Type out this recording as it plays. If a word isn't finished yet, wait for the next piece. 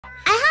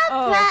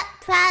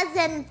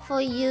present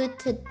for you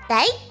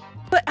today.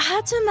 But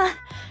하지마,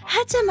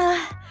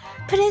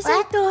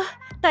 presento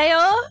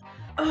다요.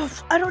 Oh,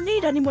 I don't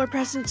need any more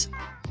presents.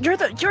 You're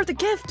the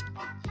gift.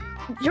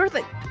 You're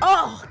the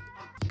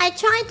I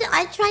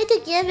tried to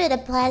give it a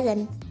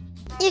present.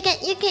 You can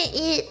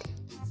eat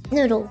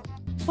noodle.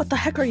 What the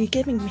heck are you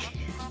giving me?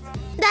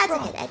 That's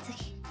okay.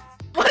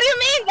 What do you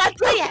mean?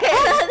 That's okay.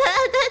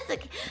 That's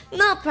okay.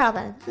 No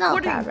problem.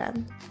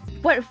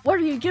 What are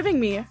you giving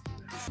me?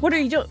 What are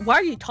you doing? Why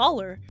are you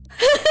taller?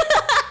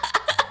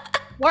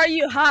 Why are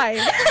you high?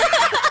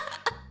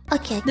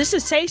 Okay. This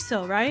is say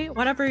so, right?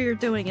 Whatever you're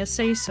doing is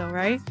say so,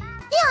 right?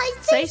 Yeah, I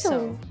say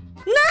so.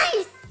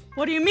 Nice.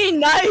 What do you mean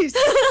nice?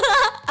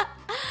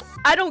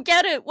 I don't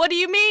get it. What do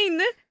you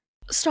mean?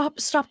 Stop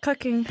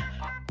cooking.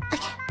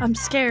 Okay. I'm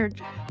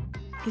scared.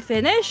 You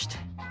finished?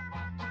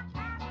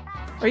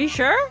 Are you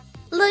sure?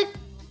 Look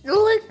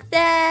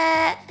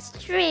the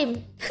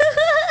stream.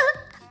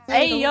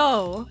 Hey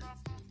yo.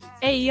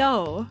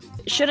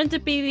 Shouldn't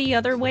it be the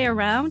other way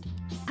around?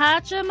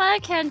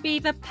 Hajima can be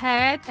the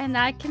pet and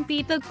I can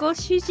be the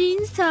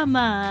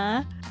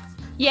Goshujin-sama.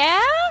 Yeah?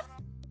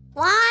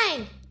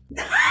 Why?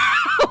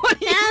 What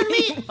do you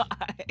mean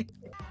why?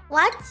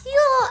 What's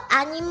your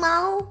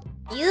animal?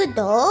 You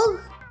dog?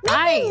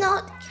 Maybe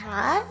not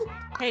cat.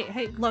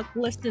 Hey, look,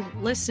 listen to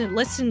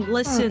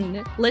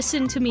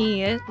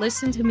me.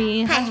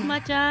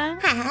 Hajima-chan.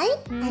 Hi.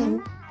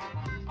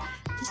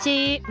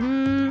 혹시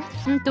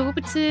動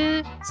物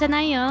じゃ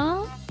ない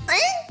よ?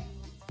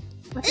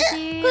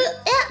 혹시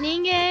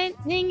人間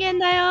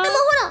だよ?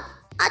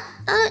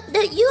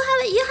 You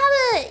have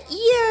a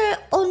ear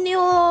on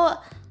your.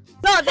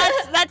 No,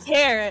 that's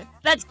hair.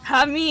 That's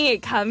kami.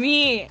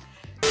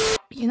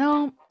 You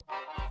know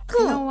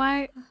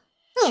what?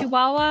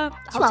 Chihuahua.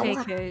 I'll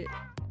take it.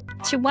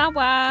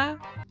 Chihuahua.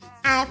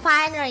 I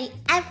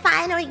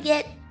finally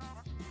get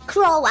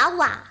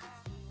Chihuahua.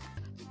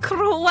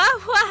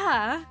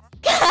 Chihuahua.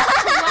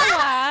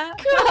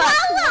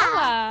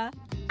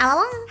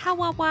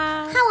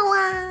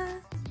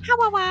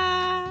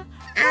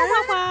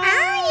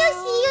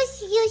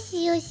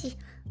 Yoshi.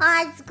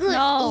 Ah, it's good.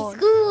 No. It's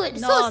good.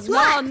 No, so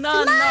smart.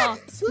 No.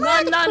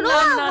 Smart.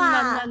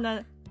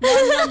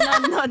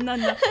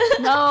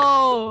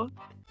 No.